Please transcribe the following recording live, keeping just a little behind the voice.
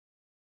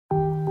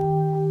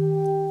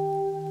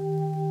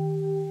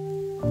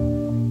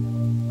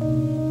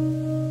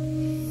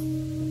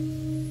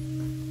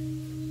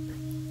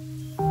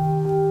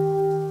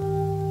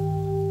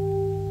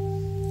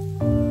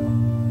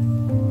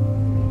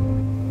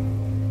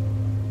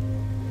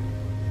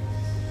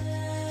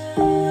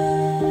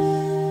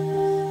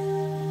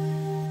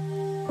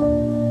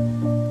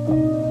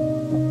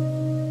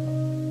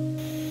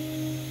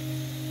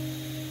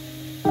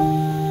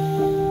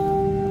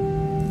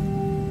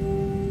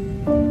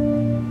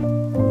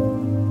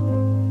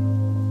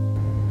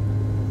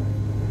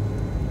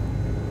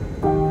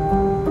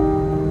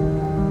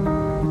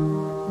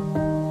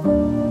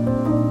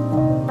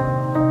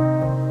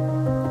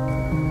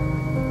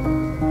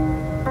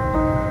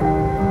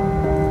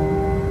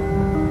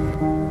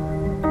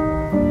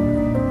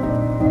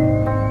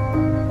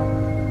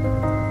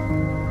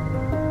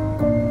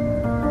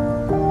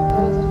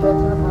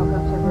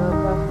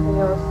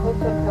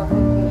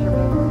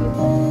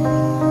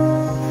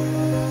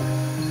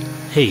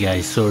Hey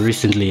guys, so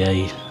recently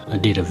I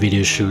did a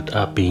video shoot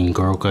up in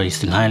Goroka,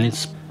 Eastern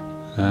Highlands.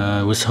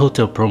 It was a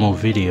hotel promo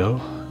video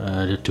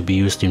to be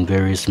used in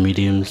various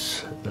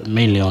mediums,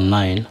 mainly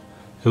online.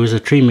 It was a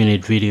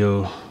 3-minute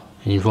video.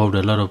 It involved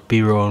a lot of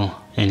b-roll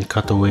and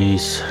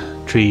cutaways,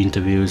 tree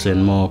interviews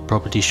and more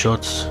property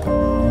shots.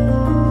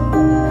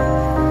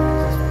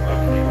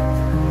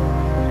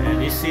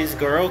 And this is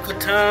Goroka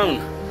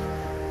town.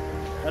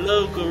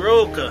 Hello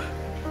Goroka.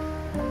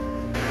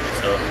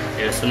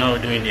 So now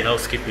we're doing the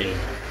housekeeping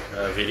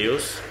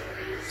videos.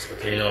 So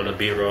getting all the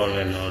b-roll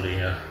and all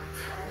the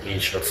main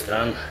shots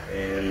done,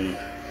 and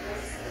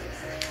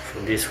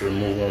from this we'll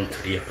move on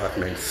to the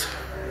apartments.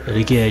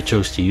 The gear I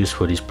chose to use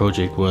for this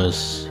project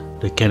was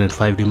the Canon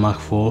 5D Mark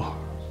IV,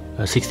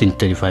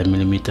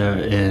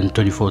 16-35mm and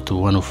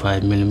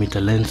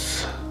 24-105mm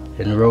lens,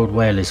 and a Rode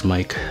wireless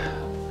mic,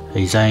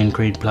 a Zhiyun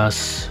Crane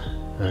Plus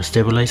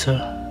stabilizer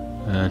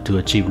to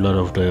achieve a lot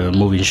of the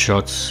moving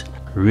shots.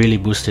 Really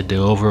boosted the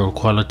overall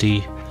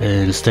quality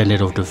and standard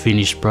of the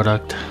finished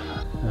product.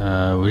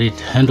 We did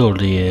handle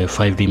the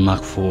 5D Mark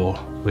IV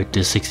with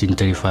the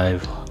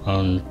 16-35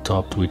 on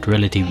top with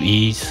relative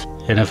ease,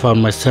 and I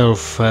found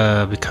myself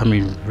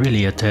becoming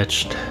really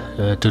attached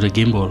to the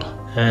gimbal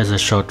as I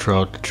shot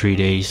throughout the 3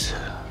 days.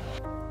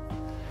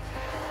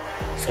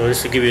 So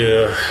just to give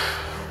you a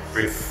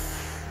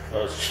brief,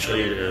 I'll show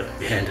you the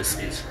behind the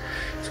scenes.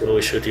 So what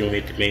we're shooting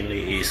with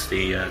mainly is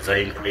the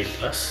Zhiyun Crane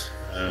Plus.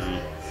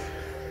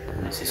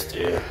 This is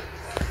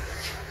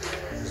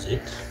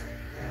it.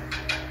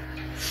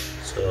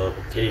 So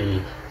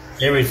getting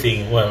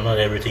everything, well not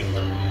everything,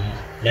 but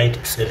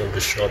 90% of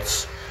the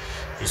shots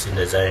using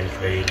the Zhiyun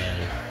Crane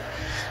and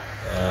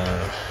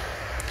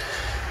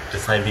the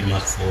 5D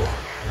Mark IV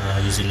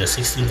using the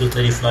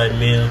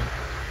 16-35mm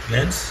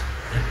lens.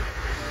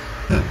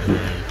 And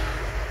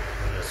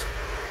that's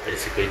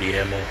basically the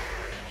ammo.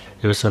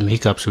 There were some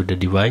hiccups with the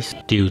device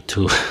due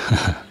to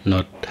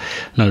not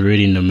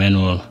reading the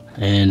manual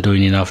and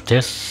doing enough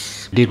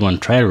tests. Did one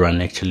trial run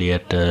actually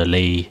at the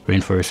Leh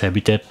Rainforest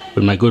Habitat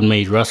with my good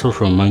mate Russell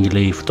from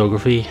Mangile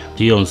Photography.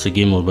 He owns the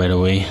gimbal, by the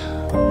way.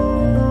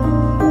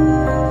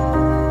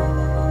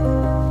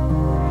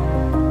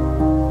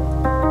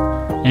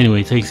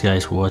 Anyway, thanks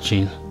guys for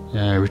watching.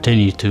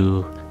 Returning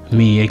to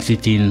me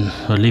exiting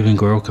or leaving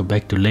Goroka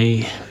back to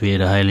Leh via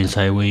the Highlands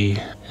Highway.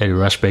 Had to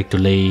rush back to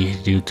Leh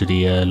due to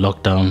the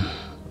lockdown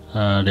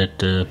that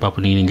the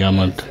Papua New Guinea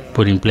government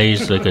put in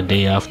place like a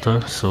day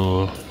after,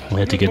 so we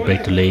had to get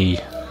back to Leh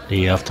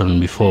the afternoon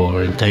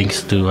before. And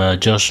thanks to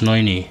Josh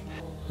Noini,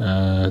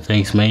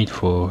 thanks mate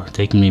for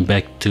taking me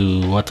back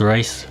to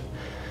Waterize.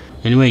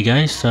 Anyway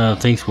guys,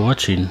 thanks for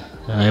watching.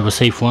 Have a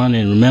safe one,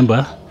 and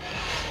remember,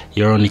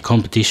 your only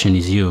competition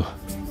is you.